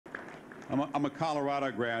I'm a Colorado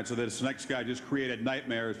grad, so this next guy just created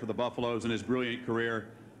nightmares for the Buffaloes in his brilliant career.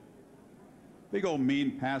 Big old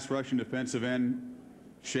mean pass rushing defensive end,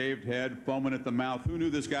 shaved head, foaming at the mouth. Who knew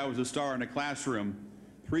this guy was a star in a classroom?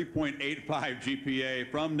 3.85 GPA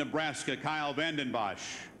from Nebraska, Vanden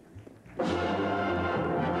Bosch.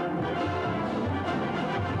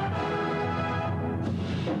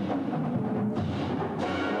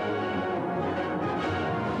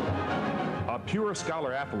 A pure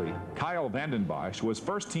scholar athlete, Vanden Bosch was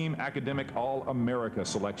first-team Academic All-America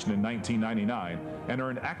selection in 1999 and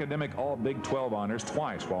earned Academic All-Big 12 honors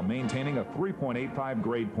twice while maintaining a 3.85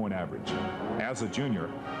 grade point average. As a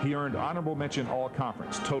junior, he earned honorable mention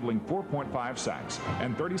All-Conference, totaling 4.5 sacks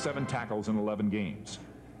and 37 tackles in 11 games.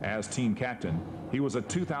 As team captain, he was a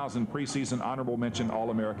 2000 preseason honorable mention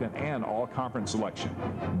All-American and All-Conference selection.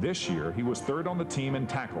 This year, he was third on the team in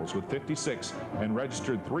tackles with 56 and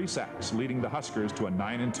registered 3 sacks, leading the Huskers to a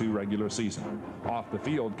 9-2 regular season. Off the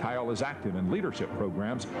field, Kyle is active in leadership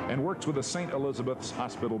programs and works with the St. Elizabeth's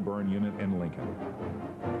Hospital Burn Unit in Lincoln.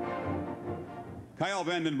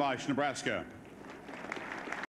 Vanden Bosch, Nebraska.